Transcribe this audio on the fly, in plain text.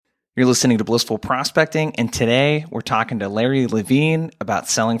You're listening to Blissful Prospecting, and today we're talking to Larry Levine about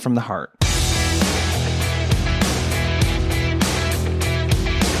selling from the heart.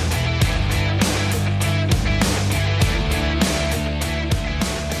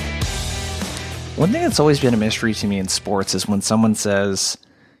 One thing that's always been a mystery to me in sports is when someone says,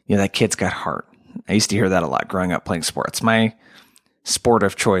 that kid's got heart. I used to hear that a lot growing up playing sports. My sport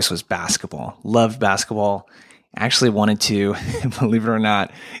of choice was basketball. Loved basketball. Actually wanted to, believe it or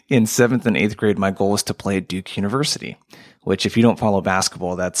not, in 7th and 8th grade, my goal was to play at Duke University, which if you don't follow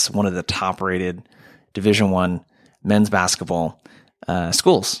basketball, that's one of the top rated Division I men's basketball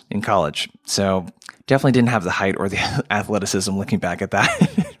schools in college. So definitely didn't have the height or the athleticism looking back at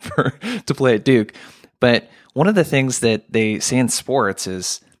that to play at Duke. But one of the things that they say in sports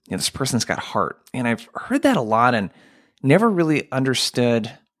is, this person's got heart. And I've heard that a lot and never really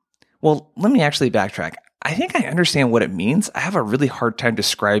understood. Well, let me actually backtrack. I think I understand what it means. I have a really hard time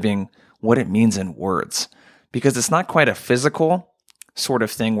describing what it means in words because it's not quite a physical sort of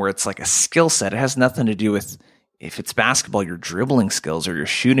thing where it's like a skill set. It has nothing to do with, if it's basketball, your dribbling skills or your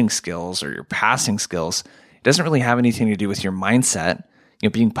shooting skills or your passing skills. It doesn't really have anything to do with your mindset,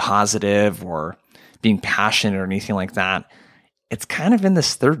 being positive or being passionate or anything like that. It's kind of in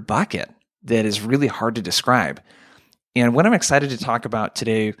this third bucket that is really hard to describe. And what I'm excited to talk about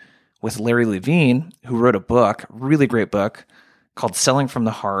today with Larry Levine, who wrote a book, really great book, called Selling from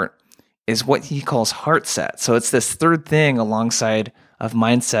the Heart, is what he calls heart set. So it's this third thing alongside of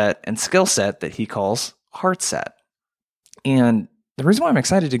mindset and skill set that he calls heart set. And the reason why I'm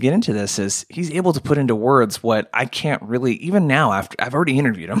excited to get into this is he's able to put into words what I can't really, even now after I've already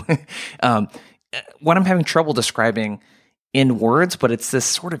interviewed him, what I'm having trouble describing in words, but it's this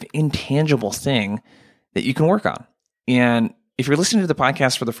sort of intangible thing that you can work on. And if you're listening to the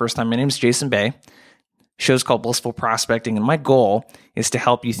podcast for the first time, my name is Jason Bay. Show's called Blissful Prospecting, and my goal is to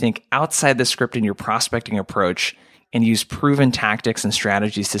help you think outside the script in your prospecting approach and use proven tactics and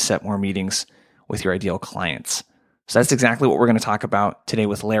strategies to set more meetings with your ideal clients. So that's exactly what we're going to talk about today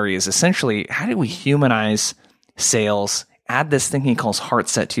with Larry, is essentially how do we humanize sales, add this thing he calls heart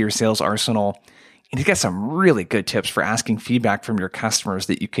set to your sales arsenal, and he's got some really good tips for asking feedback from your customers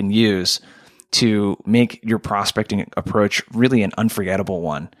that you can use to make your prospecting approach really an unforgettable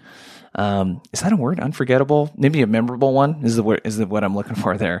one. Is that a word? Unforgettable? Maybe a memorable one is what I'm looking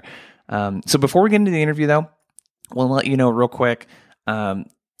for there. So before we get into the interview, though, we'll let you know real quick. You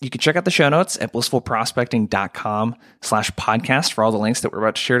can check out the show notes at blissfulprospecting.com/podcast for all the links that we're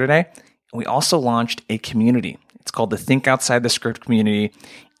about to share today. And we also launched a community. It's called the Think Outside the Script community.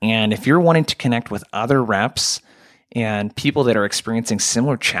 And if you're wanting to connect with other reps and people that are experiencing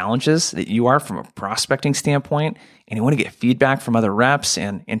similar challenges that you are from a prospecting standpoint, and you want to get feedback from other reps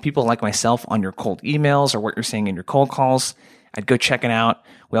and people like myself on your cold emails or what you're saying in your cold calls, I'd go check it out.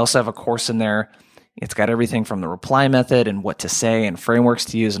 We also have a course in there. It's got everything from the reply method and what to say and frameworks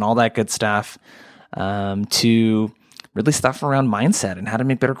to use and all that good stuff to really stuff around mindset and how to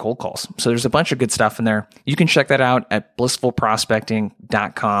make better cold calls. So there's a bunch of good stuff in there. You can check that out at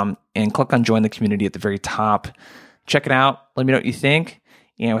blissfulprospecting.com and click on join the community at the very top. Check it out. Let me know what you think.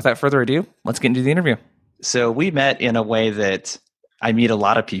 And without further ado, let's get into the interview. So we met in a way that I meet a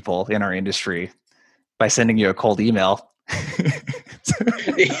lot of people in our industry by sending you a cold email.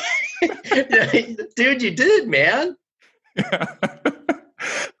 Dude, you did, man.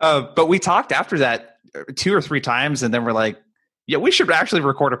 But we talked after that 2 or 3 times, and then we're like, yeah, we should actually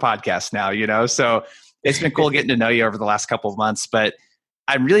record a podcast now, So it's been cool getting to know you over the last couple of months. But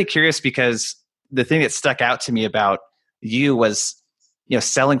I'm really curious because the thing that stuck out to me about you was,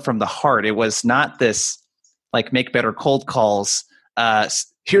 selling from the heart. It was not this like make better cold calls.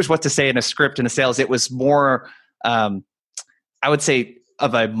 Here's what to say in a script in a sales. It was more, I would say,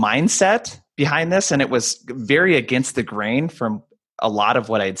 of a mindset behind this. And it was very against the grain from a lot of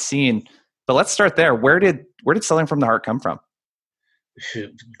what I'd seen. But let's start there. Where did selling from the heart come from?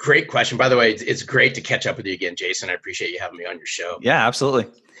 Great question. By the way, it's great to catch up with you again, Jason. I appreciate you having me on your show. Yeah,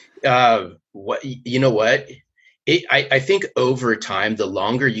 absolutely. I think over time, the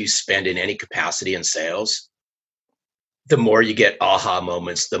longer you spend in any capacity in sales, the more you get aha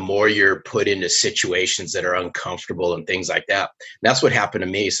moments, the more you're put into situations that are uncomfortable and things like that. And that's what happened to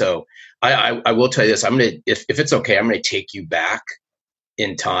me. So I will tell you this, if it's okay, I'm going to take you back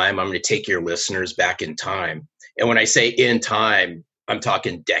in time. I'm going to take your listeners back in time. And when I say in time, I'm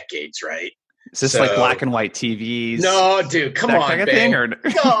talking decades, right? Is this like black and white TVs? No, dude, come on, kind of thing, or?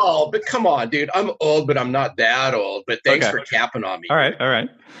 No, but come on, dude. I'm old, but I'm not that old. But thanks for capping on me. All right.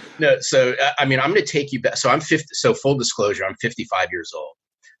 No, so I'm going to take you back. So I'm 50. So full disclosure, I'm 55 years old.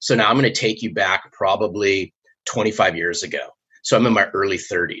 So now I'm going to take you back probably 25 years ago. So I'm in my early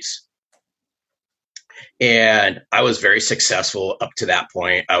 30s. And I was very successful up to that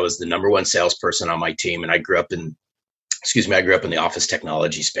point. I was the number one salesperson on my team. And I grew up in the office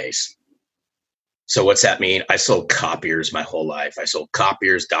technology space. So what's that mean? I sold copiers my whole life. I sold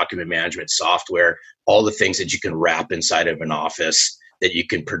copiers, document management software, all the things that you can wrap inside of an office that you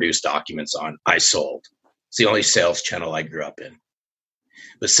can produce documents on. I sold. It's the only sales channel I grew up in.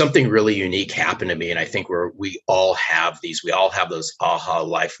 But something really unique happened to me. And I think we all have those aha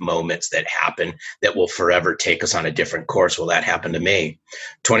life moments that happen that will forever take us on a different course. Well, that happened to me.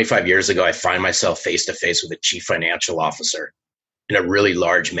 25 years ago, I find myself face to face with a chief financial officer in a really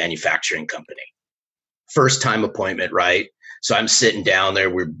large manufacturing company. First time appointment, right? So I'm sitting down there.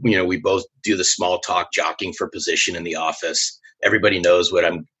 We both do the small talk, jockeying for position in the office. Everybody knows what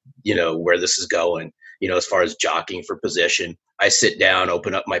where this is going, as far as jockeying for position. I sit down,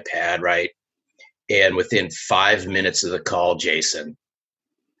 open up my pad, right? And within 5 minutes of the call, Jason,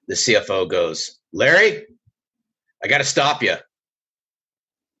 the CFO goes, "Larry, I got to stop you."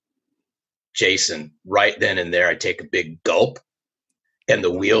 Jason, right then and there, I take a big gulp and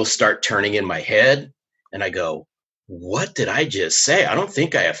the wheels start turning in my head. And I go, what did I just say? I don't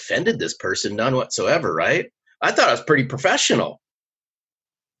think I offended this person, none whatsoever, right? I thought I was pretty professional.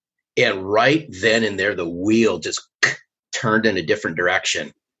 And right then and there, the wheel just turned in a different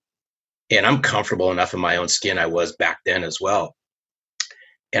direction. And I'm comfortable enough in my own skin. I was back then as well.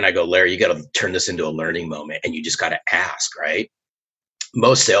 And I go, "Larry, you got to turn this into a learning moment. And you just got to ask," right?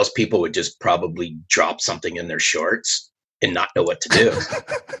 Most salespeople would just probably drop something in their shorts and not know what to do.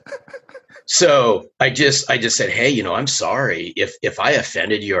 So I just said, "Hey, I'm sorry if I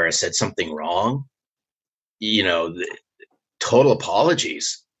offended you or I said something wrong, total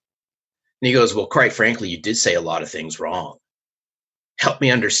apologies." And he goes, "Well, quite frankly, you did say a lot of things wrong. Help me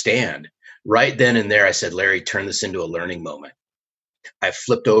understand." Right then and there, I said, "Larry, turn this into a learning moment." I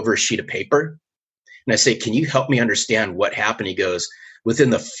flipped over a sheet of paper and I say, "Can you help me understand what happened?" He goes,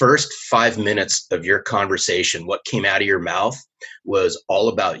 "Within the first 5 minutes of your conversation, what came out of your mouth was all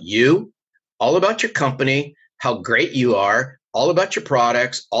about you, all about your company, how great you are, all about your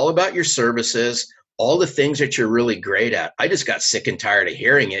products, all about your services, all the things that you're really great at. I just got sick and tired of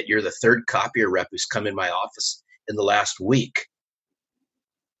hearing it. You're the third copier rep who's come in my office in the last week."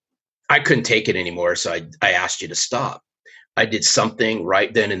 I couldn't take it anymore, so I asked you to stop. I did something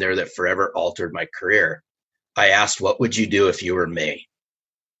right then and there that forever altered my career. I asked, "What would you do if you were me?"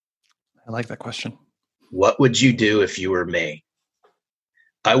 I like that question. What would you do if you were me?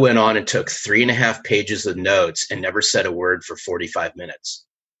 I went on and took 3.5 pages of notes and never said a word for 45 minutes.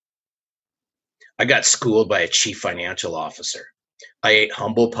 I got schooled by a chief financial officer. I ate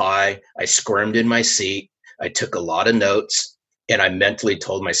humble pie. I squirmed in my seat. I took a lot of notes, and I mentally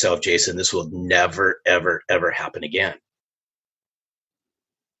told myself, "Jason, this will never, ever, ever happen again."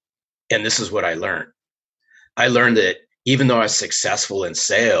 And this is what I learned. I learned that even though I was successful in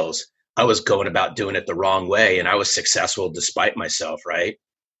sales, I was going about doing it the wrong way, and I was successful despite myself, right?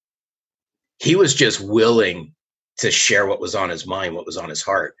 He was just willing to share what was on his mind, what was on his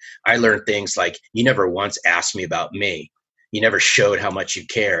heart. I learned things like, you never once asked me about me. You never showed how much you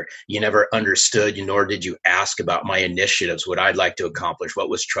care. You never understood, nor did you ask about my initiatives, what I'd like to accomplish, what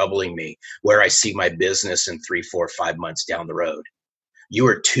was troubling me, where I see my business in 3, 4, 5 months down the road. You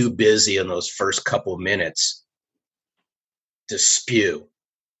were too busy in those first couple of minutes to spew,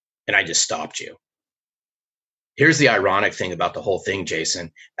 and I just stopped you. Here's the ironic thing about the whole thing,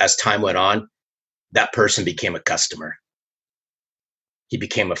 Jason. As time went on, that person became a customer. He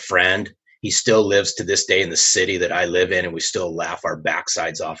became a friend. He still lives to this day in the city that I live in, and we still laugh our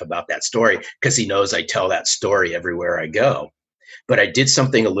backsides off about that story because he knows I tell that story everywhere I go. But I did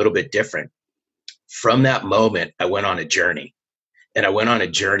something a little bit different. From that moment, I went on a journey, and I went on a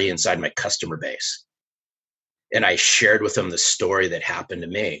journey inside my customer base. And I shared with them the story that happened to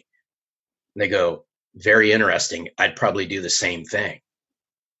me. And they go, "Very interesting. I'd probably do the same thing."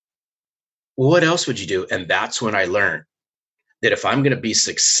 Well, what else would you do? And that's when I learned that if I'm going to be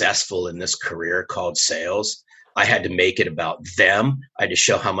successful in this career called sales, I had to make it about them. I had to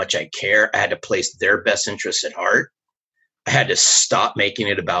show how much I care. I had to place their best interests at heart. I had to stop making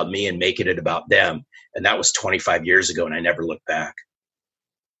it about me and making it about them. And that was 25 years ago, and I never looked back.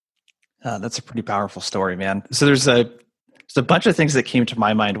 That's a pretty powerful story, man. So there's a bunch of things that came to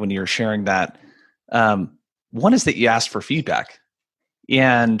my mind when you were sharing that. One is that you asked for feedback.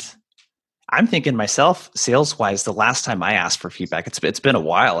 And I'm thinking myself, sales-wise, the last time I asked for feedback, it's been a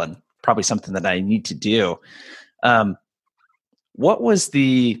while and probably something that I need to do. What was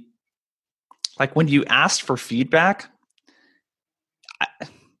when you asked for feedback,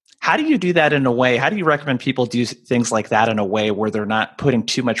 How do you do that in a way? How do you recommend people do things like that in a way where they're not putting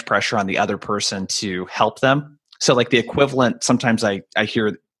too much pressure on the other person to help them? So like the equivalent, sometimes I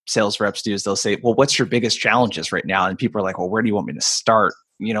hear sales reps do is they'll say, well, what's your biggest challenges right now? And people are like, well, where do you want me to start?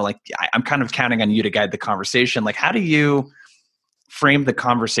 Like I'm kind of counting on you to guide the conversation. Like, how do you frame the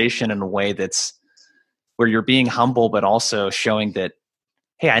conversation in a way that's where you're being humble, but also showing that,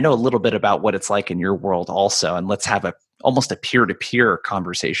 hey, I know a little bit about what it's like in your world also, and let's have almost a peer-to-peer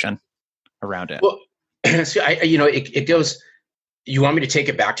conversation around it. Well, so it goes. You want me to take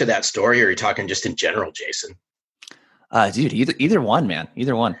it back to that story, or are you talking just in general, Jason? Dude, either one, man,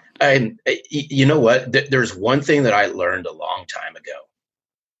 either one. And you know what? There's one thing that I learned a long time ago.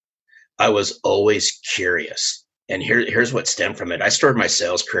 I was always curious, and here's what stemmed from it. I started my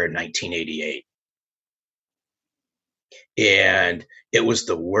sales career in 1988. And it was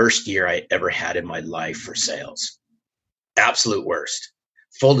the worst year I ever had in my life for sales. Absolute worst.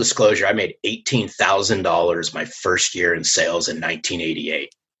 Full disclosure, I made $18,000 my first year in sales in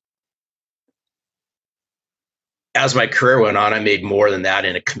 1988. As my career went on, I made more than that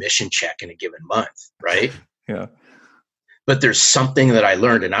in a commission check in a given month, right? Yeah. But there's something that I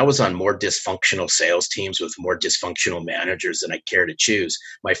learned, and I was on more dysfunctional sales teams with more dysfunctional managers than I care to choose.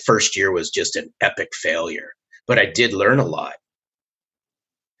 My first year was just an epic failure. But I did learn a lot.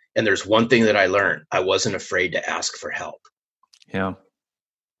 And there's one thing that I learned. I wasn't afraid to ask for help. Yeah.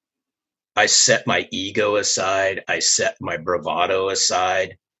 I set my ego aside. I set my bravado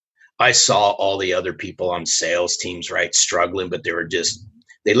aside. I saw all the other people on sales teams, right, struggling, but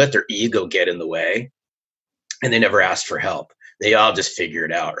they let their ego get in the way, and they never asked for help. They all just figure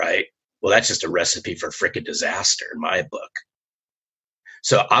it out, right? Well, that's just a recipe for frickin' disaster in my book.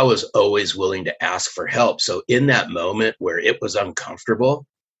 So I was always willing to ask for help. So in that moment where it was uncomfortable,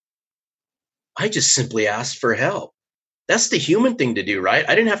 I just simply asked for help. That's the human thing to do, right?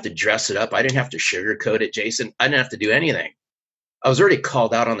 I didn't have to dress it up. I didn't have to sugarcoat it, Jason. I didn't have to do anything. I was already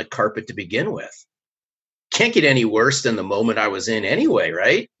called out on the carpet to begin with. Can't get any worse than the moment I was in anyway,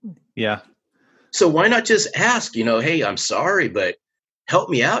 right? Yeah. So why not just ask, hey, I'm sorry, but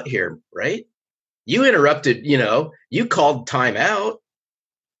help me out here, right? You interrupted, you called time out.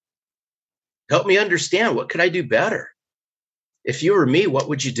 Help me understand, what could I do better? If you were me, what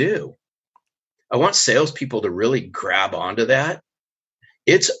would you do? I want salespeople to really grab onto that.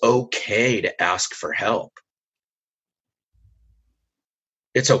 It's okay to ask for help.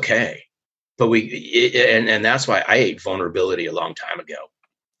 It's okay. But and that's why I ate vulnerability a long time ago.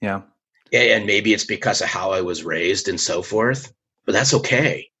 Yeah. And maybe it's because of how I was raised and so forth, but that's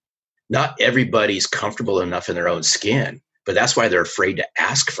okay. Not everybody's comfortable enough in their own skin, but that's why they're afraid to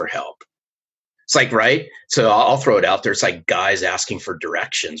ask for help. It's like, right? So I'll throw it out there. It's like guys asking for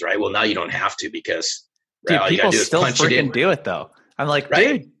directions, right? Well, now you don't have to because dude, people still freaking do it though. I'm like,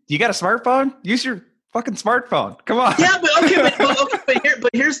 right? Dude, you got a smartphone? Use your fucking smartphone. Come on. Yeah, but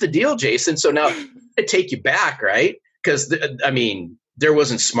here's the deal, Jason. So now I take you back, right? Because there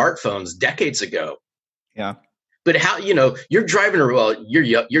wasn't smartphones decades ago. Yeah. But how, you're driving, well,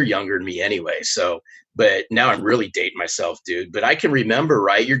 you're younger than me anyway. So, but now I'm really dating myself, dude. But I can remember,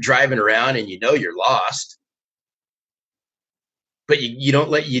 right? You're driving around and you're lost. But you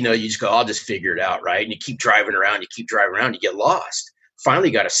don't you just go, I'll just figure it out, right? And you keep driving around, you get lost. Finally,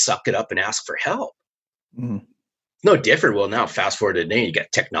 you got to suck it up and ask for help. Mm. No different. Well, now fast forward to today, you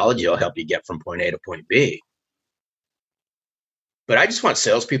got technology that'll help you get from point A to point B. But I just want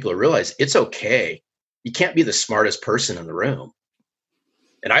salespeople to realize it's okay. You can't be the smartest person in the room.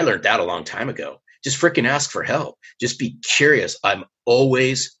 And I learned that a long time ago. Just freaking ask for help. Just be curious. I'm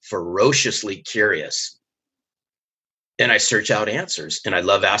always ferociously curious. And I search out answers. And I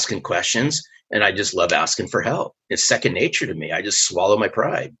love asking questions. And I just love asking for help. It's second nature to me. I just swallow my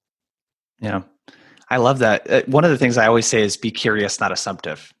pride. Yeah. I love that. One of the things I always say is be curious, not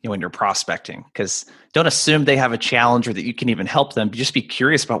assumptive, when you're prospecting, because don't assume they have a challenge or that you can even help them. Just be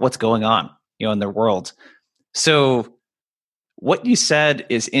curious about what's going on, in their world. So what you said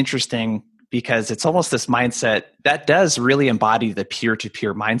is interesting because it's almost this mindset that does really embody the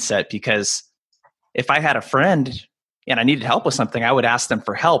peer-to-peer mindset. Because if I had a friend and I needed help with something, I would ask them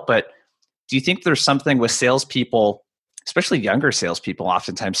for help. But do you think there's something with salespeople, especially younger salespeople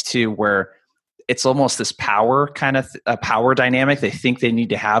oftentimes too, where it's almost this power kind of a power dynamic they think they need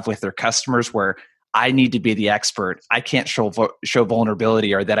to have with their customers where I need to be the expert. I can't show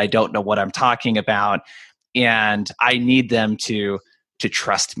vulnerability or that I don't know what I'm talking about. And I need them to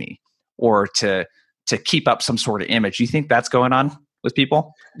trust me or to keep up some sort of image. Do you think that's going on with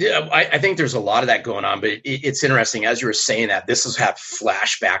people? Yeah, I think there's a lot of that going on, but it's interesting. As you were saying that, this has had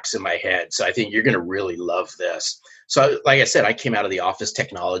flashbacks in my head. So I think you're going to really love this. So like I said, I came out of the office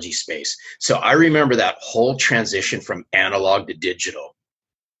technology space. So I remember that whole transition from analog to digital.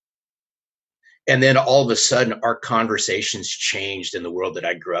 And then all of a sudden, our conversations changed in the world that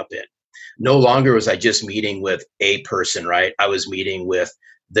I grew up in. No longer was I just meeting with a person, right? I was meeting with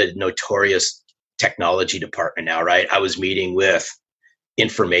the notorious technology department now, right? I was meeting with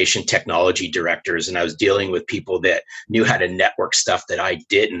information technology directors, and I was dealing with people that knew how to network stuff that I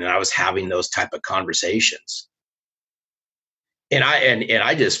didn't, and I was having those type of conversations. And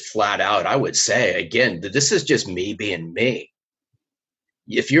I just flat out, I would say again, this is just me being me.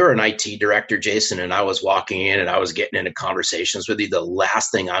 If you're an IT director, Jason, and I was walking in and I was getting into conversations with you, the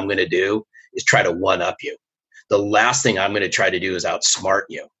last thing I'm going to do is try to one up you. The last thing I'm going to try to do is outsmart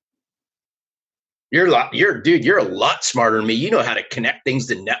you. You're a lot smarter than me. You know how to connect things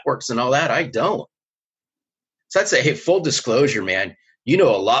to networks and all that. I don't. So I'd say, hey, full disclosure, man, you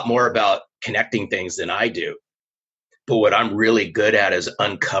know a lot more about connecting things than I do. But what I'm really good at is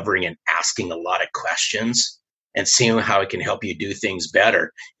uncovering and asking a lot of questions and seeing how it can help you do things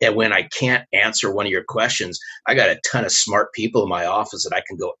better. And when I can't answer one of your questions, I got a ton of smart people in my office that I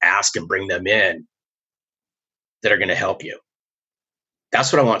can go ask and bring them in that are going to help you.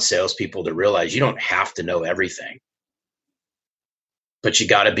 That's what I want salespeople to realize. You don't have to know everything, but you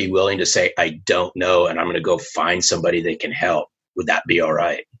got to be willing to say, I don't know, and I'm going to go find somebody that can help. Would that be all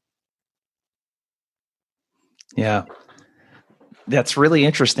right? Yeah. That's really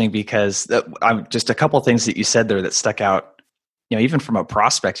interesting because just a couple of things that you said there that stuck out, even from a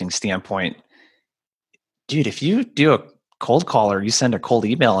prospecting standpoint. Dude, if you do a cold call or you send a cold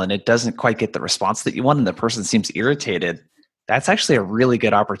email and it doesn't quite get the response that you want and the person seems irritated, that's actually a really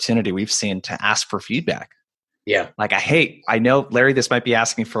good opportunity we've seen to ask for feedback. Yeah. Like, I know, Larry, this might be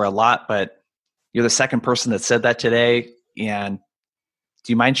asking for a lot, but you're the second person that said that today. And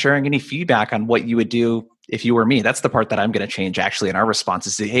do you mind sharing any feedback on what you would do if you were me? That's the part that I'm going to change actually in our response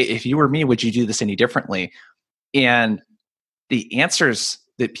is, hey, if you were me, would you do this any differently? And the answers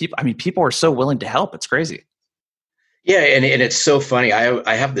that people are so willing to help. It's crazy. Yeah. And it's so funny.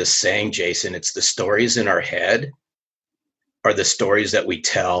 I have this saying, Jason, it's the stories in our head are the stories that we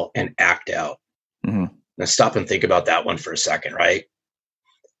tell and act out. Mm-hmm. Now stop and think about that one for a second, right?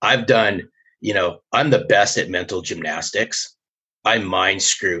 I've done, I'm the best at mental gymnastics. I mind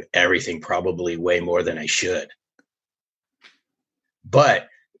screw everything probably way more than I should. But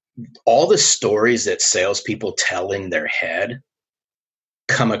all the stories that salespeople tell in their head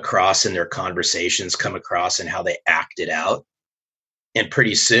come across in their conversations, come across in how they act it out. And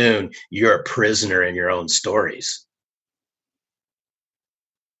pretty soon you're a prisoner in your own stories.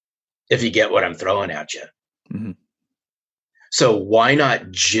 If you get what I'm throwing at you. Mm-hmm. So why not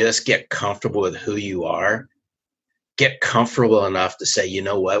just get comfortable with who you are? Get comfortable enough to say, you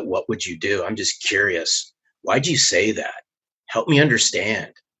know what would you do? I'm just curious. Why'd you say that? Help me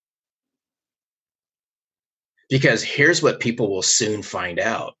understand. Because here's what people will soon find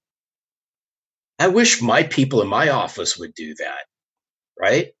out. I wish my people in my office would do that,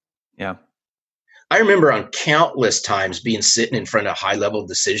 right? Yeah. I remember on countless times being sitting in front of high-level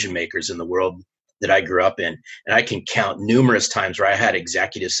decision makers in the world that I grew up in. And I can count numerous times where I had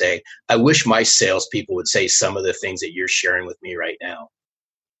executives say, I wish my salespeople would say some of the things that you're sharing with me right now.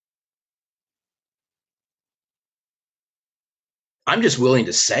 I'm just willing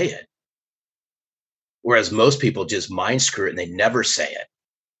to say it. Whereas most people just mind screw it and they never say it.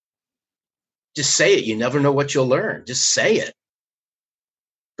 Just say it. You never know what you'll learn. Just say it.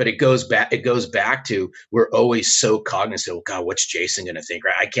 But it goes back to we're always so cognizant. Oh God, what's Jason going to think?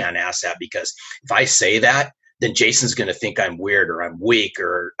 Right? I can't ask that because if I say that, then Jason's going to think I'm weird or I'm weak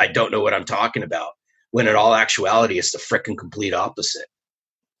or I don't know what I'm talking about. When in all actuality, it's the frickin' complete opposite.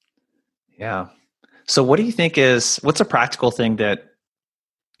 Yeah. So what do you think what's a practical thing that,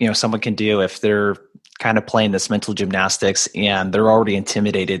 someone can do if they're kind of playing this mental gymnastics and they're already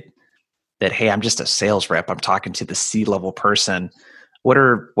intimidated that, hey, I'm just a sales rep. I'm talking to the C-level person. What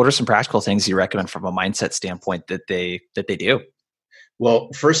are some practical things you recommend from a mindset standpoint that they do? Well,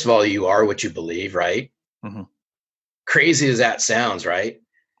 first of all, you are what you believe, right? Mm-hmm. Crazy as that sounds, right?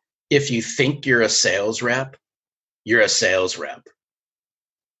 If you think you're a sales rep, you're a sales rep.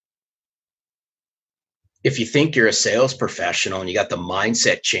 If you think you're a sales professional and you got the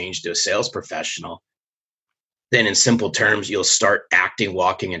mindset change to a sales professional, then in simple terms, you'll start acting,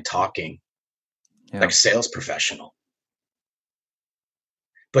 walking, and talking like a sales professional.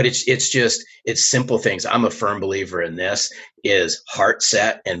 But it's simple things. I'm a firm believer in this is heart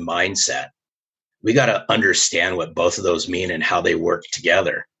set and mindset. We got to understand what both of those mean and how they work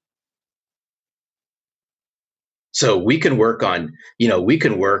together. So we can work on, we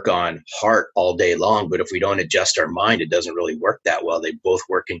can work on heart all day long, but if we don't adjust our mind, it doesn't really work that well. They both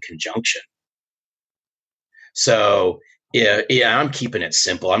work in conjunction. So yeah, I'm keeping it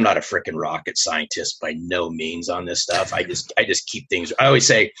simple. I'm not a freaking rocket scientist by no means on this stuff. I just keep things. I always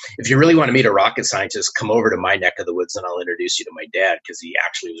say, if you really want to meet a rocket scientist, come over to my neck of the woods and I'll introduce you to my dad, because he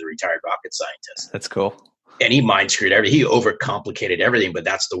actually was a retired rocket scientist. That's cool. And he mind screwed everything. He overcomplicated everything, but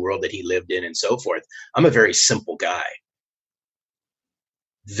that's the world that he lived in and so forth. I'm a very simple guy.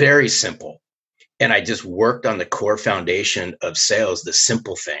 Very simple. And I just worked on the core foundation of sales, the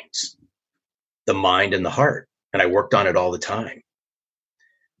simple things, the mind and the heart. And I worked on it all the time.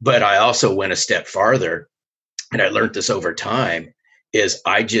 But I also went a step farther, and I learned this over time, is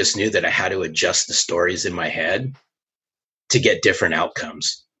I just knew that I had to adjust the stories in my head to get different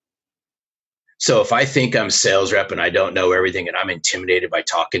outcomes. So if I think I'm a sales rep and I don't know everything and I'm intimidated by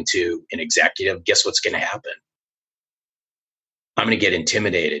talking to an executive, guess what's going to happen? I'm going to get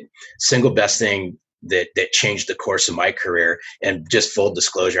intimidated. Single best thing that changed the course of my career, and just full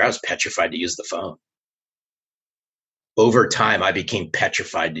disclosure, I was petrified to use the phone. Over time, I became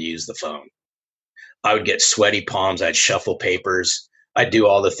petrified to use the phone. I would get sweaty palms. I'd shuffle papers. I'd do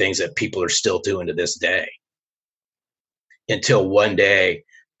all the things that people are still doing to this day. Until one day,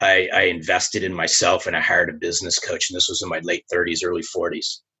 I invested in myself and I hired a business coach. And this was in my late 30s, early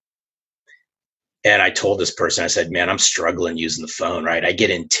 40s. And I told this person, I said, man, I'm struggling using the phone, right? I get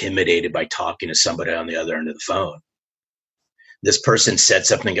intimidated by talking to somebody on the other end of the phone. This person said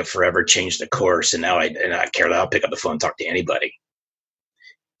something that forever changed the course. And now I care. I'll pick up the phone and talk to anybody.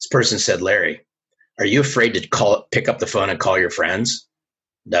 This person said, Larry, are you afraid to pick up the phone and call your friends?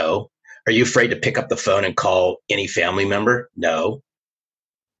 No. Are you afraid to pick up the phone and call any family member? No.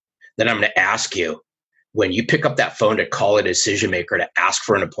 Then I'm going to ask you, when you pick up that phone to call a decision maker to ask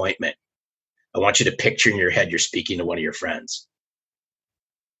for an appointment, I want you to picture in your head you're speaking to one of your friends.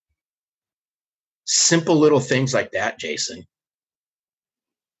 Simple little things like that, Jason.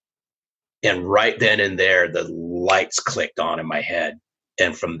 And right then and there, the lights clicked on in my head.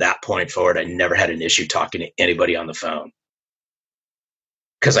 And from that point forward, I never had an issue talking to anybody on the phone,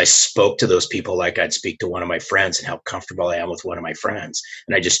 because I spoke to those people like I'd speak to one of my friends, and how comfortable I am with one of my friends.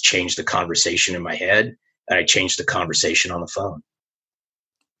 And I just changed the conversation in my head, and I changed the conversation on the phone.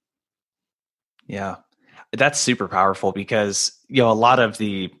 Yeah, that's super powerful, because, a lot of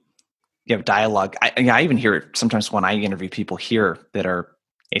the dialogue, I even hear it sometimes when I interview people here that are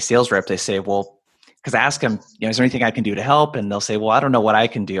a sales rep. They say, well, because I ask them, is there anything I can do to help? And they'll say, well, I don't know what I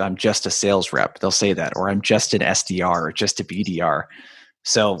can do. I'm just a sales rep. They'll say that, or I'm just an SDR or just a BDR.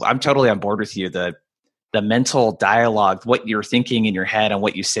 So I'm totally on board with you. The mental dialogue, what you're thinking in your head and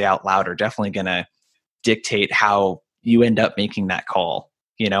what you say out loud, are definitely going to dictate how you end up making that call,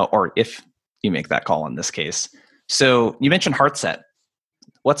 or if you make that call in this case. So you mentioned heart set.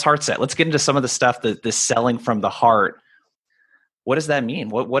 What's heart set? Let's get into some of the stuff that this selling from the heart. What does that mean?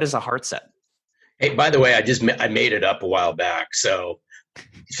 What is a heart set? Hey, by the way, I made it up a while back. So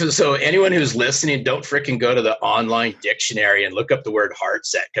anyone who's listening, don't freaking go to the online dictionary and look up the word heart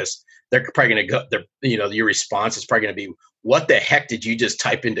set, because they're probably going to go, your response is probably going to be, what the heck did you just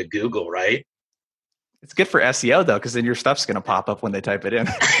type into Google, right? It's good for SEO though, because then your stuff's going to pop up when they type it in.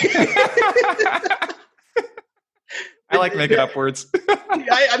 I like making up words.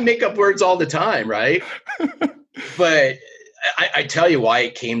 I make up words all the time, right? But I tell you why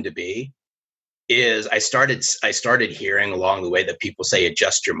it came to be is I started hearing along the way that people say,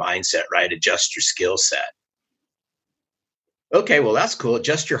 adjust your mindset, right? Adjust your skill set. Okay, well, that's cool.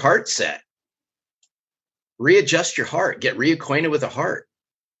 Adjust your heart set. Readjust your heart. Get reacquainted with the heart.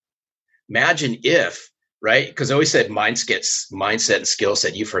 Imagine if, right? Because I always said mindset and skill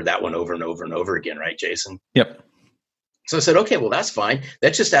set. You've heard that one over and over and over again, right, Jason? Yep. So I said, okay, well, that's fine.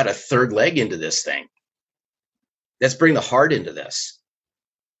 Let's just add a third leg into this thing. Let's bring the heart into this.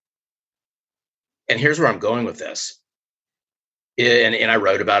 And here's where I'm going with this. And I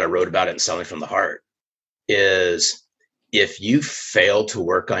wrote about it in Selling from the Heart, is if you fail to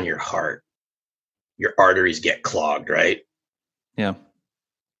work on your heart, your arteries get clogged, right? Yeah.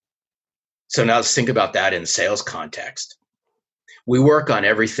 So now let's think about that in sales context. We work on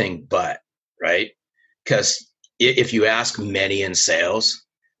everything but, right? Because if you ask many in sales,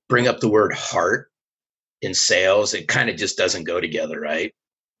 bring up the word heart in sales, it kind of just doesn't go together, right?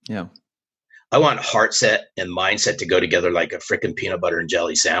 Yeah. I want heart set and mindset to go together like a freaking peanut butter and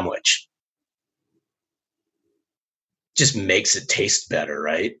jelly sandwich. Just makes it taste better,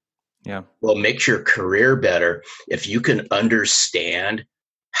 right? Yeah. Well, it makes your career better if you can understand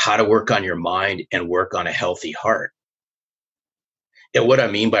how to work on your mind and work on a healthy heart. And what I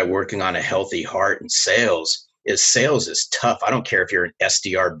mean by working on a healthy heart in sales is sales is tough. I don't care if you're an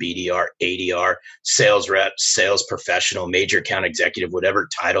SDR, BDR, ADR, sales rep, sales professional, major account executive, whatever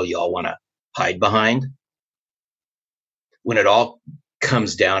title you all want to hide behind. When it all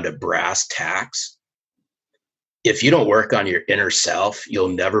comes down to brass tacks, if you don't work on your inner self, you'll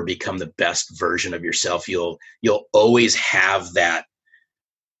never become the best version of yourself. You'll always have that,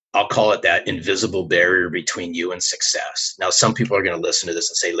 I'll call it that invisible barrier between you and success. Now, some people are going to listen to this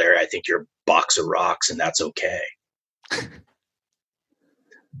and say, Larry, I think you're a box of rocks, and that's okay.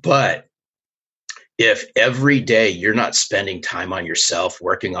 But if every day you're not spending time on yourself,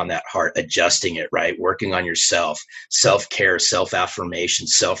 working on that heart, adjusting it, right? Working on yourself, self-care, self-affirmation,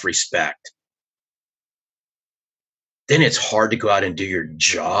 self-respect, then it's hard to go out and do your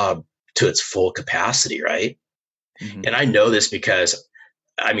job to its full capacity, right? Mm-hmm. And I know this because,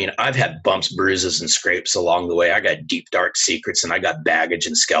 I mean, I've had bumps, bruises, and scrapes along the way. I got deep, dark secrets, and I got baggage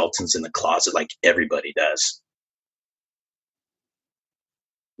and skeletons in the closet like everybody does.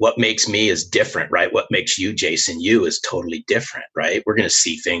 What makes me is different, right? What makes you, Jason, you is totally different, right? We're going to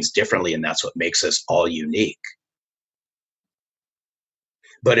see things differently, and that's what makes us all unique.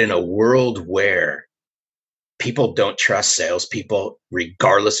 But in a world where people don't trust salespeople,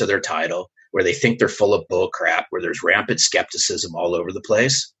 regardless of their title, where they think they're full of bull crap, where there's rampant skepticism all over the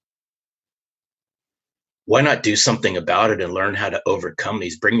place, why not do something about it and learn how to overcome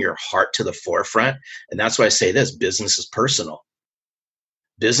these? Bring your heart to the forefront. And that's why I say this: business is personal.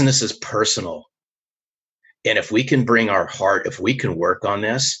 Business is personal. And if we can bring our heart, if we can work on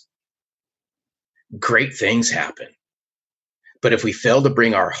this, great things happen. But if we fail to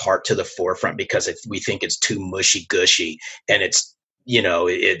bring our heart to the forefront because we think it's too mushy-gushy and it's, you know,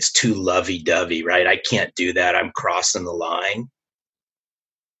 it's too lovey-dovey, right? I can't do that. I'm crossing the line.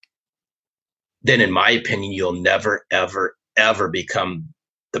 Then in my opinion, you'll never, ever, ever become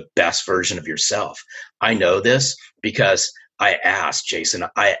the best version of yourself. I know this because I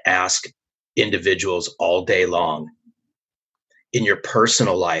ask individuals all day long, in your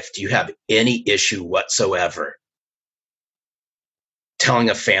personal life, do you have any issue whatsoever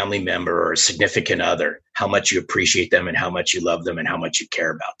telling a family member or a significant other how much you appreciate them and how much you love them and how much you care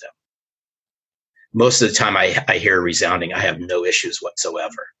about them? Most of the time I hear a resounding, I have no issues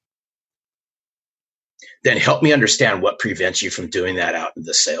whatsoever. Then help me understand what prevents you from doing that out in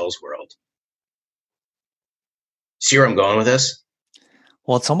the sales world. See where I'm going with this?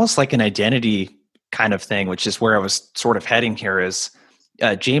 Well, it's almost like an identity kind of thing, which is where I was sort of heading here is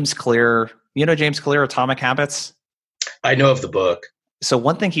James Clear. You know James Clear, Atomic Habits? I know of the book. So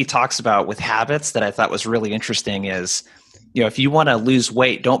one thing he talks about with habits that I thought was really interesting is, you know, if you want to lose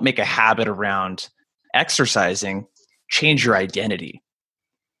weight, don't make a habit around exercising, change your identity.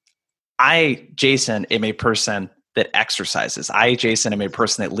 I, Jason, am a person that exercises. I, Jason, am a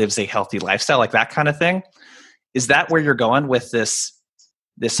person that lives a healthy lifestyle, like that kind of thing. Is that where you're going with this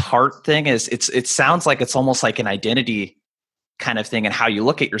heart thing? It sounds like it's almost like an identity kind of thing and how you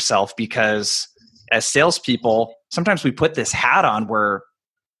look at yourself, because as salespeople, sometimes we put this hat on where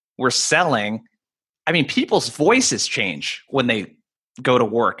we're selling. I mean, people's voices change when they go to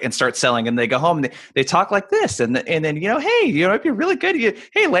work and start selling, and they go home and they talk like this, and then, you know, hey, you know, it'd be really good.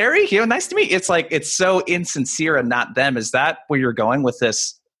 Hey, Larry, you know, nice to meet you. It's like, it's so insincere and not them. Is that where you're going with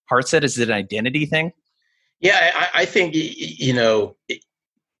this heart set? Is it an identity thing? Yeah, I think, you know,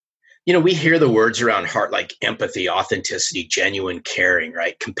 we hear the words around heart like empathy, authenticity, genuine caring,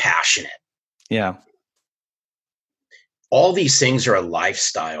 right? Compassionate. Yeah. All these things are a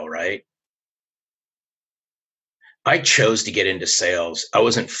lifestyle, right? I chose to get into sales. I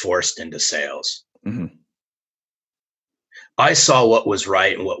wasn't forced into sales. Mm-hmm. I saw what was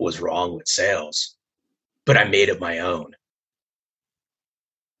right and what was wrong with sales, but I made it my own.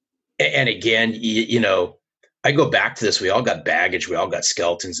 And again, you know, I go back to this. We all got baggage. We all got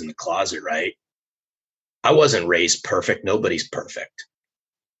skeletons in the closet, right? I wasn't raised perfect. Nobody's perfect.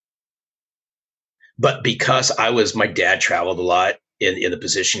 But because my dad traveled a lot in the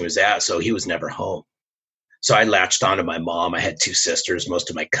position he was at, so he was never home. So I latched onto my mom. I had 2 sisters. Most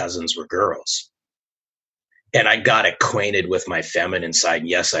of my cousins were girls. And I got acquainted with my feminine side. And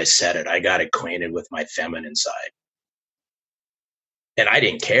yes, I said it. I got acquainted with my feminine side. And I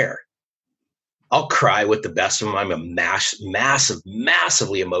didn't care. I'll cry with the best of them. I'm a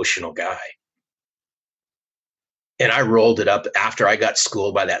massively emotional guy. And I rolled it up after I got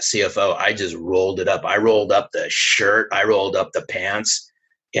schooled by that CFO. I just rolled it up. I rolled up the shirt. I rolled up the pants.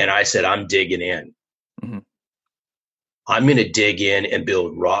 And I said, I'm digging in. Mm-hmm. I'm going to dig in and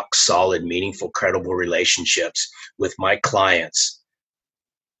build rock solid, meaningful, credible relationships with my clients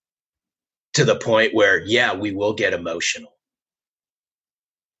to the point where, yeah, we will get emotional.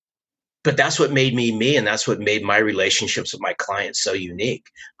 But that's what made me me, and that's what made my relationships with my clients so unique.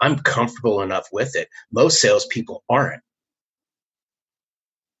 I'm comfortable enough with it. Most salespeople aren't.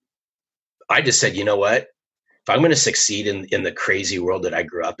 I just said, you know what? If I'm going to succeed in the crazy world that I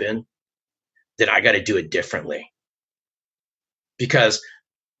grew up in, then I got to do it differently. Because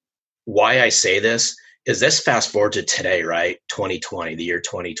why I say this is, this fast forward to today, right? 2020, the year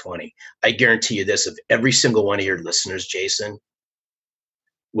 2020. I guarantee you this, if every single one of your listeners, Jason,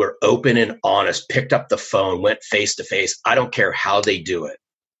 were open and honest, picked up the phone, went face to face, I don't care how they do it,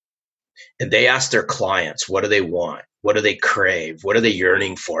 and they ask their clients, what do they want? What do they crave? What are they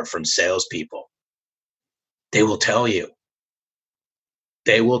yearning for from salespeople? They will tell you.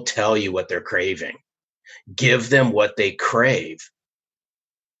 They will tell you what they're craving. Give them what they crave.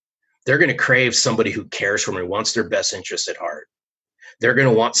 They're going to crave somebody who cares for them and wants their best interests at heart. They're going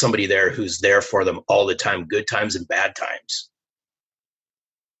to want somebody there who's there for them all the time, good times and bad times.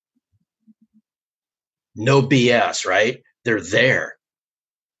 No BS, right? They're there.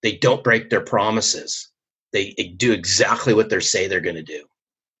 They don't break their promises. They do exactly what they say they're going to do.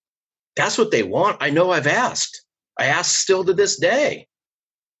 That's what they want. I know I've asked. I ask still to this day.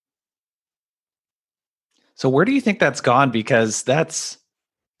 So where do you think that's gone? Because that's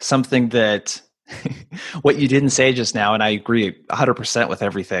something that what you didn't say just now, and I agree 100% with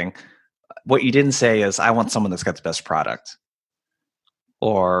everything. What you didn't say is, I want someone that's got the best product,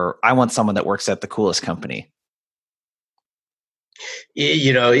 or I want someone that works at the coolest company.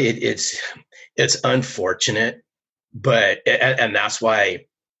 You know, it's unfortunate, but and that's why,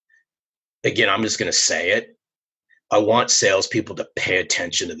 again, I'm just going to say it. I want salespeople to pay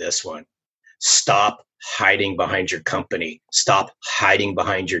attention to this one. Stop hiding behind your company. Stop hiding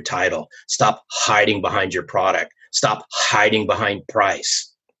behind your title. Stop hiding behind your product. Stop hiding behind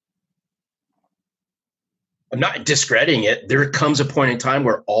price. I'm not discrediting it. There comes a point in time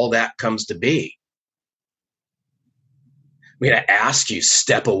where all that comes to be. I'm going to ask you,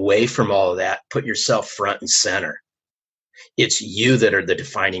 step away from all of that. Put yourself front and center. It's you that are the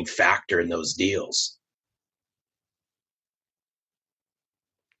defining factor in those deals.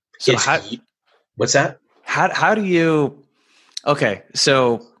 So what's that? How do you, okay,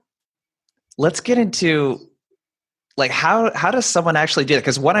 so let's get into, like, how does someone actually do it?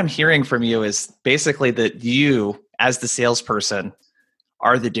 Because what I'm hearing from you is basically that you, as the salesperson,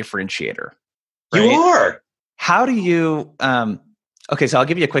 are the differentiator. Right? You are. How do you, okay, so I'll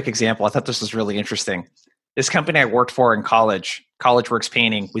give you a quick example. I thought this was really interesting. This company I worked for in college, CollegeWorks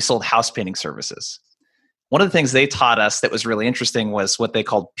Painting, we sold house painting services. One of the things they taught us that was really interesting was what they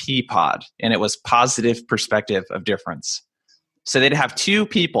called PPOD, and it was positive perspective of difference. So they'd have two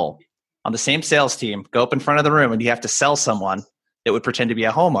people on the same sales team go up in front of the room, and you have to sell someone that would pretend to be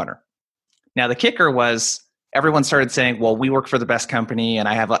a homeowner. Now, the kicker was everyone started saying, well, we work for the best company, and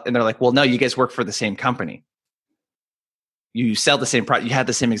and they're like, well, no, you guys work for the same company. You sell the same product, you had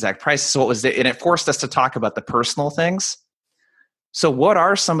the same exact price. So and it forced us to talk about the personal things. So what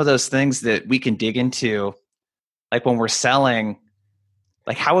are some of those things that we can dig into, like when we're selling,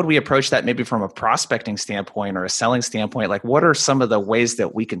 like how would we approach that maybe from a prospecting standpoint or a selling standpoint? Like what are some of the ways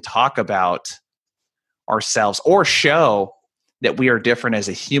that we can talk about ourselves or show that we are different as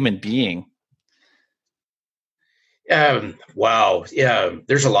a human being? Wow. Yeah.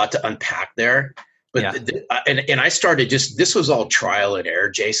 There's a lot to unpack there. But yeah. And I started this was all trial and error,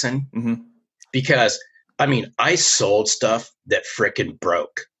 Jason, because I mean, I sold stuff that frickin'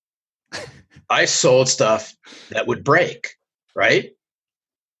 broke. I sold stuff that would break, right?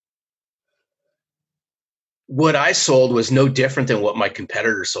 What I sold was no different than what my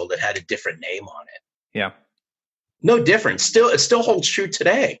competitor sold. It had a different name on it. Yeah. No different. It still holds true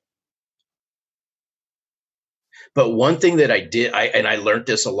today. But one thing that I did, and I learned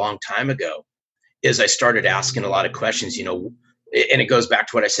this a long time ago, is I started asking a lot of questions, you know, and it goes back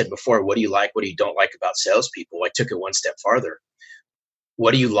to what I said before. What do you like? What do you don't like about salespeople? I took it one step farther.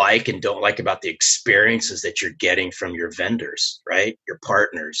 What do you like and don't like about the experiences that you're getting from your vendors, right? Your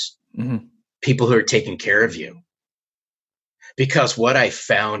partners, people who are taking care of you. Because what I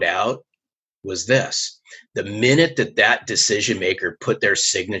found out was this: the minute that decision maker put their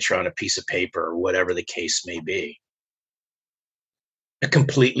signature on a piece of paper or whatever the case may be, a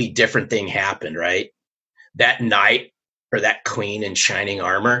completely different thing happened, right? That knight or that queen in shining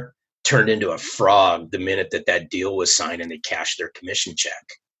armor turned into a frog the minute that deal was signed and they cashed their commission check.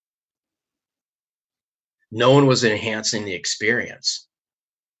 No one was enhancing the experience.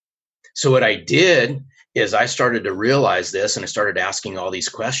 So what I did is I started to realize this, and I started asking all these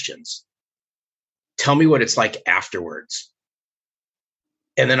questions. Tell me what it's like afterwards.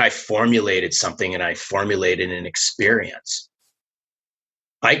 And then I formulated something, and I formulated an experience.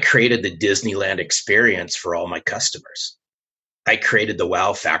 I created the Disneyland experience for all my customers. I created the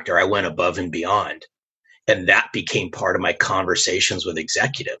wow factor. I went above and beyond. And that became part of my conversations with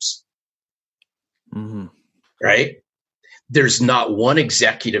executives. Mm-hmm. Right? There's not one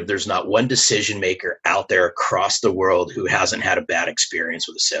executive, there's not one decision maker out there across the world who hasn't had a bad experience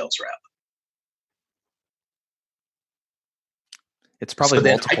with a sales rep. It's probably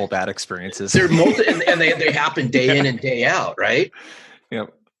multiple bad experiences. They're and they happen day in and day out, right?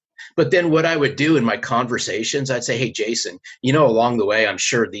 Yep. But then what I would do in my conversations, I'd say, hey, Jason, along the way, I'm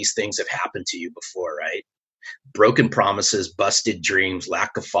sure these things have happened to you before, right? Broken promises, busted dreams,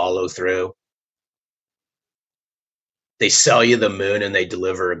 lack of follow through. They sell you the moon and they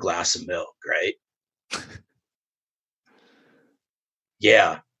deliver a glass of milk, right?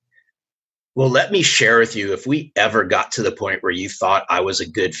 Yeah. Well, let me share with you, if we ever got to the point where you thought I was a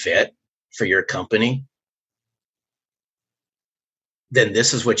good fit for your company, then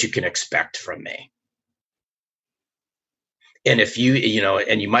this is what you can expect from me. And if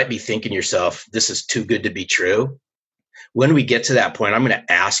and you might be thinking to yourself, this is too good to be true. When we get to that point, I'm going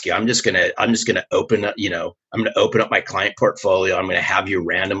to ask you, I'm just going to open up, I'm going to open up my client portfolio. I'm going to have you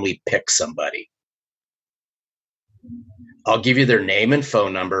randomly pick somebody. I'll give you their name and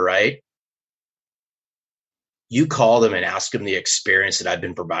phone number, right? You call them and ask them the experience that I've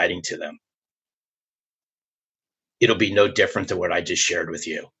been providing to them. It'll be no different than what I just shared with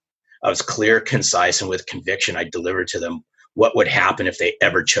you. I was clear, concise, and with conviction. I delivered to them what would happen if they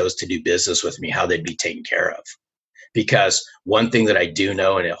ever chose to do business with me, how they'd be taken care of. Because one thing that I do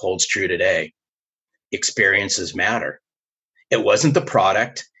know, and it holds true today, experiences matter. It wasn't the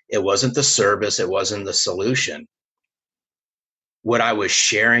product. It wasn't the service. It wasn't the solution. What I was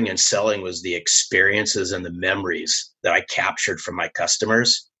sharing and selling was the experiences and the memories that I captured from my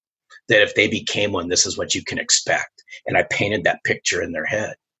customers, that if they became one, this is what you can expect. And I painted that picture in their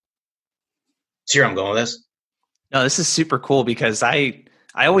head. See where I'm going with this? No, this is super cool because I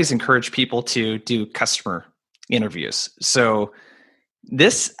always encourage people to do customer interviews. So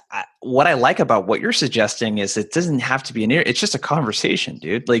what I like about what you're suggesting is it doesn't have to be it's just a conversation,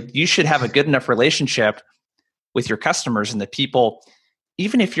 dude. Like, you should have a good enough relationship with your customers and the people.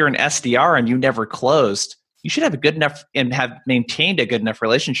 Even if you're an SDR and you never closed, you should have a good enough and have maintained a good enough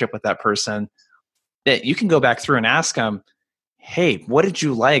relationship with that person that you can go back through and ask them, hey, what did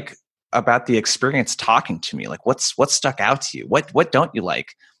you like about the experience talking to me? Like, what stuck out to you? What don't you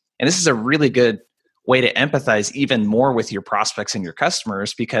like? And this is a really good way to empathize even more with your prospects and your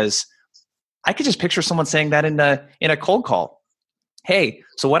customers, because I could just picture someone saying that in a cold call. Hey,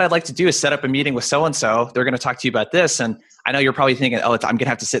 so what I'd like to do is set up a meeting with so-and-so. They're going to talk to you about this. And I know you're probably thinking, I'm going to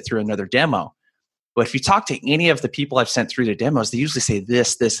have to sit through another demo. But if you talk to any of the people I've sent through the demos, they usually say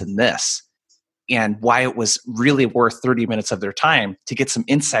this, this, and this, and why it was really worth 30 minutes of their time to get some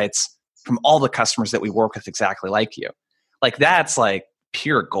insights from all the customers that we work with exactly like you. Like, that's like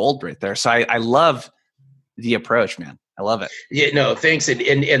pure gold right there. So I love the approach, man. I love it. Yeah, no, thanks.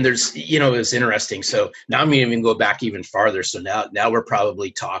 And there's, it's interesting. So now I'm going to even go back even farther. So now we're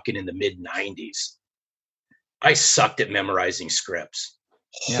probably talking in the mid 90s. I sucked at memorizing scripts.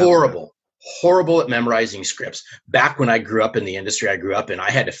 Horrible at memorizing scripts. Back when I grew up in the industry I grew up in, I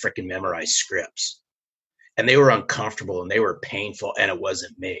had to freaking memorize scripts, and they were uncomfortable and they were painful, and it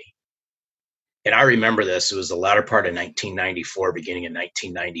wasn't me. And I remember this. It was the latter part of 1994, beginning in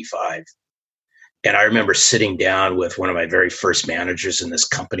 1995. And I remember sitting down with one of my very first managers in this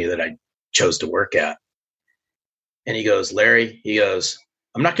company that I chose to work at. And he goes, Larry,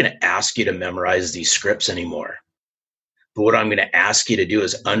 I'm not going to ask you to memorize these scripts anymore. But what I'm going to ask you to do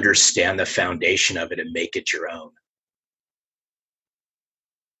is understand the foundation of it and make it your own.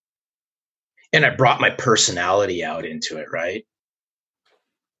 And I brought my personality out into it, right?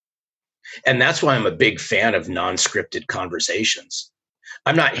 And that's why I'm a big fan of non-scripted conversations.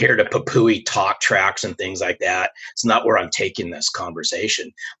 I'm not here to poo-pooey talk tracks and things like that. It's not where I'm taking this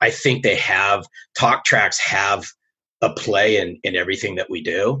conversation. I think talk tracks have a play in everything that we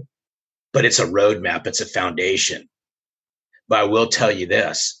do, but it's a roadmap. It's a foundation. But I will tell you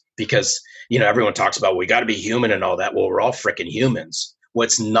this, because, everyone talks about, we got to be human and all that. Well, we're all freaking humans.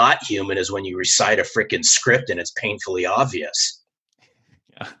 What's not human is when you recite a freaking script and it's painfully obvious.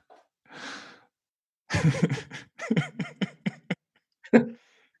 Yeah.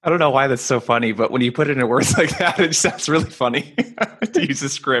 I don't know why that's so funny, but when you put it in words like that, it just sounds really funny to use a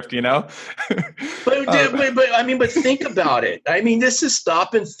script, But think about it. This is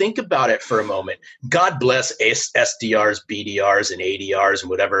stop and think about it for a moment. God bless SDRs, BDRs, and ADRs,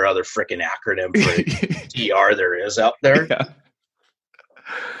 and whatever other freaking acronym for DR there is out there. Yeah.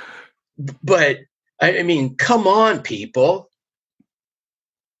 But come on, people.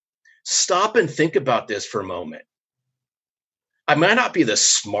 Stop and think about this for a moment. I might not be the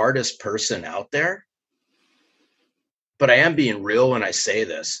smartest person out there, but I am being real when I say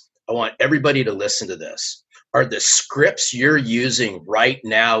this. I want everybody to listen to this. Are the scripts you're using right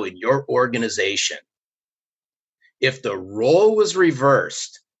now in your organization, if the role was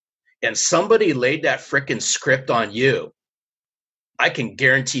reversed and somebody laid that frickin' script on you, I can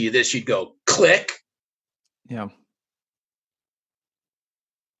guarantee you this, you'd go click. Yeah.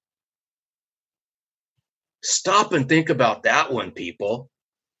 Stop and think about that one, people.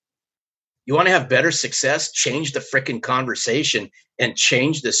 You want to have better success? Change the frickin' conversation and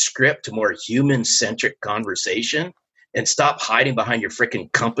change the script to more human-centric conversation, and stop hiding behind your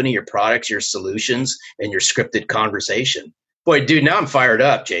frickin' company, your products, your solutions, and your scripted conversation. Boy, dude, now I'm fired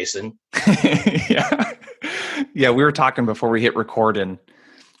up, Jason. Yeah. Yeah, we were talking before we hit record, and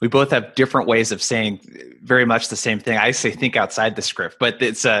we both have different ways of saying very much the same thing. I say think outside the script, but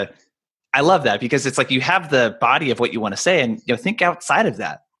I love that because it's like you have the body of what you want to say, and think outside of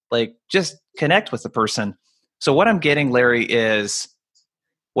that. Like, just connect with the person. So what I'm getting, Larry, is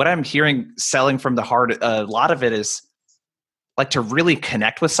what I'm hearing selling from the heart. A lot of it is like to really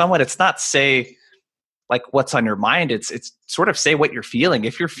connect with someone. It's not say like what's on your mind. It's sort of say what you're feeling.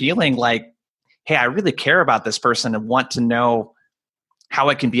 If you're feeling like, hey, I really care about this person and want to know how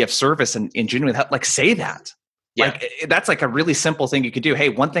I can be of service and genuinely help, like say that. Yeah. Like that's like a really simple thing you could do. Hey,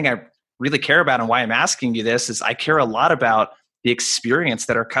 one thing I really care about and why I'm asking you this is I care a lot about the experience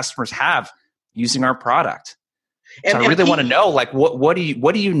that our customers have using our product. So I really want to know, like, what do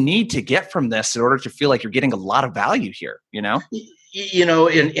you need to get from this in order to feel like you're getting a lot of value here?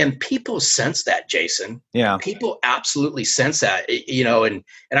 And people sense that, Jason. Yeah. People absolutely sense that. And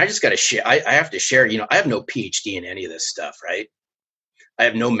I just got to share. I have to share. I have no PhD in any of this stuff, right? I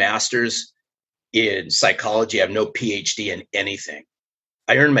have no master's in psychology. I have no PhD in anything.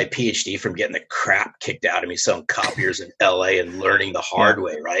 I earned my PhD from getting the crap kicked out of me selling copiers in LA and learning the hard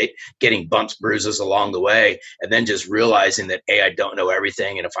way, right? Getting bumps, bruises along the way, and then just realizing that, A, I don't know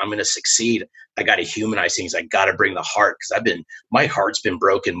everything. And if I'm going to succeed, I got to humanize things. I got to bring the heart, because my heart's been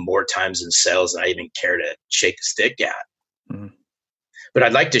broken more times in sales than I even care to shake a stick at. Mm-hmm. But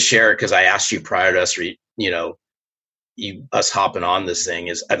I'd like to share, because I asked you prior to us, us hopping on this thing,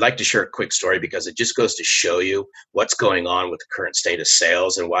 is I'd like to share a quick story, because it just goes to show you what's going on with the current state of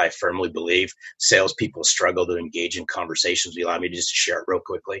sales and why I firmly believe salespeople struggle to engage in conversations. Will you allow me to just share it real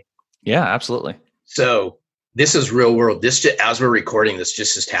quickly? Yeah, absolutely. So this is real world. This just, as we're recording this,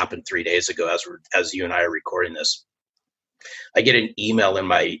 just happened 3 days ago. As you and I are recording this, I get an email in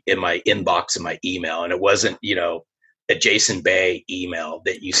my inbox in my email, and it wasn't a Jason Bay email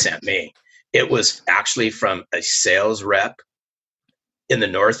that you sent me. It was actually from a sales rep in the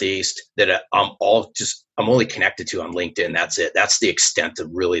Northeast that I'm only connected to on LinkedIn. That's it. That's the extent of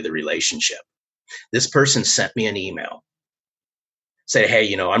really the relationship. This person sent me an email, say,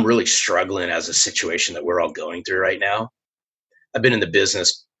 hey, I'm really struggling as a situation that we're all going through right now. I've been in the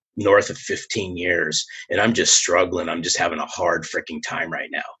business north of 15 years, and I'm just struggling. I'm just having a hard freaking time right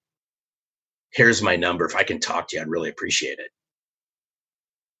now. Here's my number. If I can talk to you, I'd really appreciate it.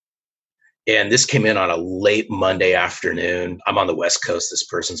 And this came in on a late Monday afternoon. I'm on the West Coast. This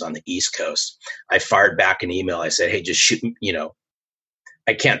person's on the East Coast. I fired back an email. I said, hey, just shoot me.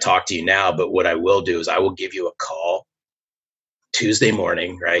 I can't talk to you now, but what I will do is I will give you a call Tuesday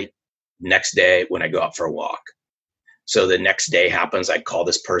morning, right? Next day when I go out for a walk. So the next day happens. I call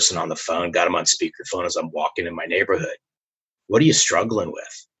this person on the phone, got him on speakerphone as I'm walking in my neighborhood. What are you struggling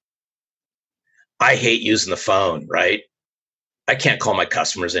with? I hate using the phone, right? I can't call my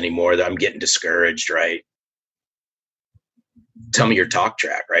customers anymore. That I'm getting discouraged, right? Tell me your talk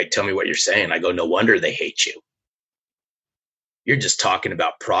track, right? Tell me what you're saying. I go, no wonder they hate you. You're just talking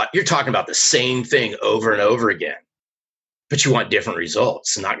about you're talking about the same thing over and over again, but you want different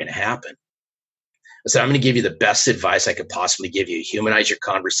results. It's not going to happen. I said, I'm going to give you the best advice I could possibly give you. Humanize your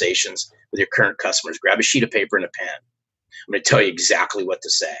conversations with your current customers. Grab a sheet of paper and a pen. I'm going to tell you exactly what to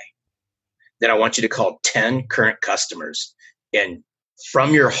say. Then I want you to call 10 current customers and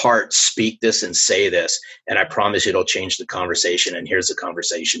from your heart, speak this and say this. And I promise it'll change the conversation. And here's the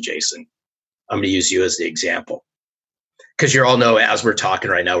conversation, Jason. I'm going to use you as the example. Because you all know, as we're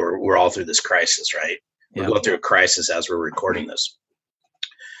talking right now, we're all through this crisis, right? We're going through a crisis as we're recording this.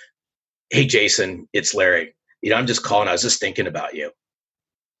 Hey, Jason, it's Larry. I'm just calling. I was just thinking about you.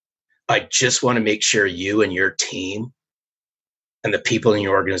 I just want to make sure you and your team and the people in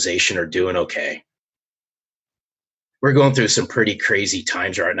your organization are doing okay. We're going through some pretty crazy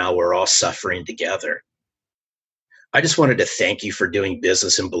times right now. We're all suffering together. I just wanted to thank you for doing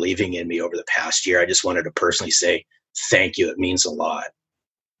business and believing in me over the past year. I just wanted to personally say thank you. It means a lot.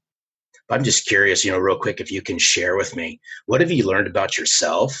 I'm just curious, real quick, if you can share with me, what have you learned about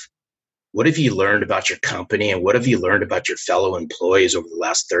yourself? What have you learned about your company? And what have you learned about your fellow employees over the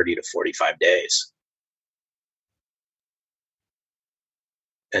last 30 to 45 days?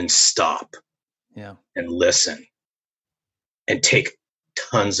 And stop. Yeah. And listen and take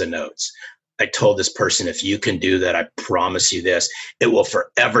tons of notes. I told this person, if you can do that, I promise you this, it will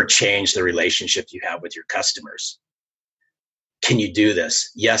forever change the relationship you have with your customers. Can you do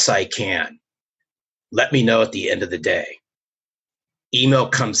this? Yes, I can. Let me know at the end of the day. Email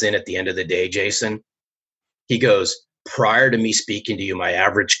comes in at the end of the day, Jason. He goes, prior to me speaking to you, my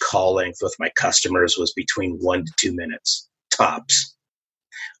average call length with my customers was between 1 to 2 minutes, tops.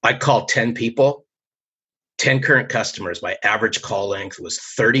 I called 10 people, 10 current customers. My average call length was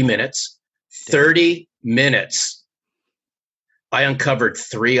 30 minutes. 30 minutes. I uncovered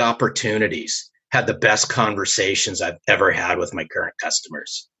 3 opportunities, had the best conversations I've ever had with my current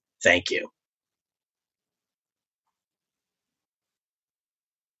customers. Thank you.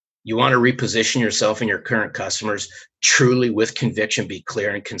 You want to reposition yourself and your current customers truly with conviction, be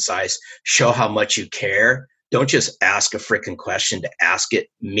clear and concise, show how much you care. Don't just ask a freaking question to ask it,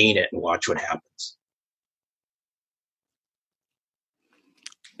 mean it, and watch what happens.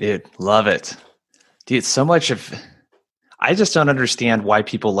 Dude, love it. Dude, so much of, I just don't understand why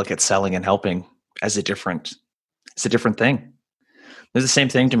people look at selling and helping as a different thing. It's the same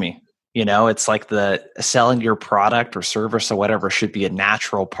thing to me. It's like the selling your product or service or whatever should be a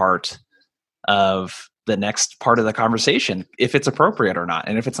natural part of the next part of the conversation, if it's appropriate or not.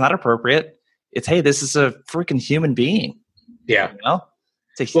 And if it's not appropriate, it's, hey, this is a freaking human being. Yeah. Well,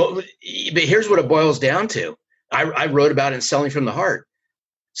 but here's what it boils down to. I wrote about it in Selling from the Heart.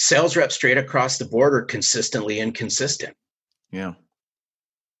 Sales reps straight across the board are consistently inconsistent. Yeah.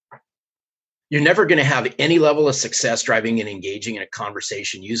 You're never going to have any level of success driving and engaging in a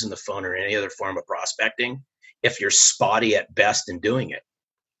conversation using the phone or any other form of prospecting if you're spotty at best in doing it.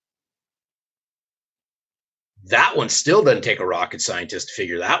 That one still doesn't take a rocket scientist to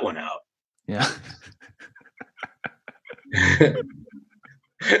figure that one out. Yeah.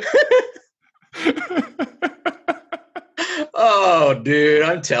 Oh, dude,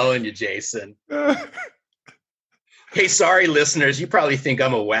 I'm telling you, Jason. Hey, sorry, listeners. You probably think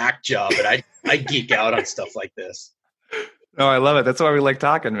I'm a whack job, but I geek out on stuff like this. No, I love it. That's why we like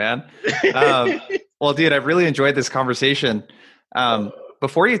talking, man. Well, dude, I've really enjoyed this conversation.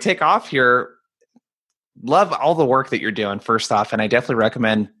 Before you take off here, love all the work that you're doing, first off, and I definitely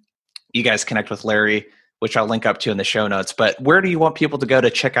recommend you guys connect with Larry, which I'll link up to in the show notes. But where do you want people to go to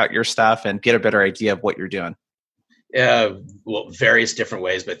check out your stuff and get a better idea of what you're doing? Well, various different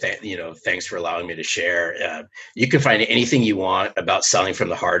ways, but thanks for allowing me to share. You can find anything you want about Selling from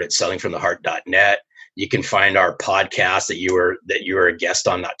the Heart at sellingfromtheheart.net. You can find our podcast that you were a guest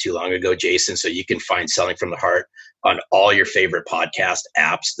on not too long ago, Jason. So you can find Selling from the Heart on all your favorite podcast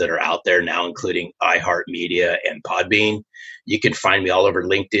apps that are out there now, including iHeartMedia and Podbean. You can find me all over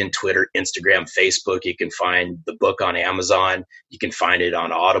LinkedIn, Twitter, Instagram, Facebook. You can find the book on Amazon. You can find it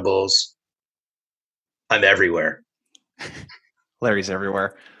on Audibles. I'm everywhere. Larry's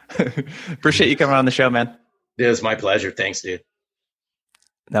everywhere. Appreciate you coming on the show, man. It was my pleasure. Thanks, dude.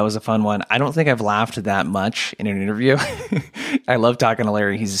 That was a fun one. I don't think I've laughed that much in an interview. I love talking to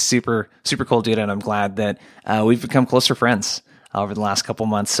Larry. He's a super, super cool dude, and I'm glad that we've become closer friends over the last couple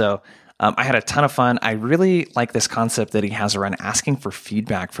months. So I had a ton of fun. I really like this concept that he has around asking for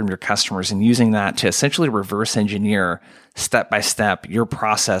feedback from your customers and using that to essentially reverse engineer step by step your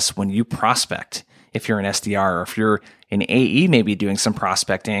process when you prospect. If you're an SDR or if you're an AE, maybe doing some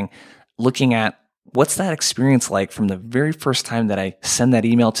prospecting, looking at what's that experience like from the very first time that I send that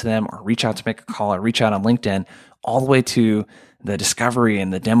email to them or reach out to make a call or reach out on LinkedIn, all the way to the discovery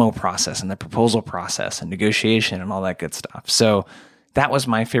and the demo process and the proposal process and negotiation and all that good stuff. So that was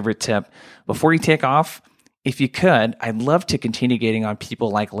my favorite tip. Before you take off, if you could, I'd love to continue getting on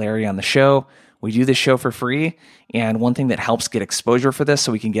people like Larry on the show. We do this show for free. And one thing that helps get exposure for this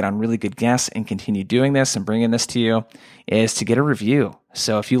so we can get on really good guests and continue doing this and bringing this to you is to get a review.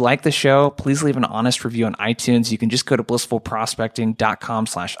 So if you like the show, please leave an honest review on iTunes. You can just go to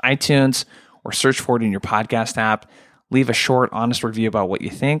blissfulprospecting.com/iTunes or search for it in your podcast app. Leave a short, honest review about what you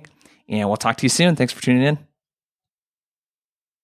think. And we'll talk to you soon. Thanks for tuning in.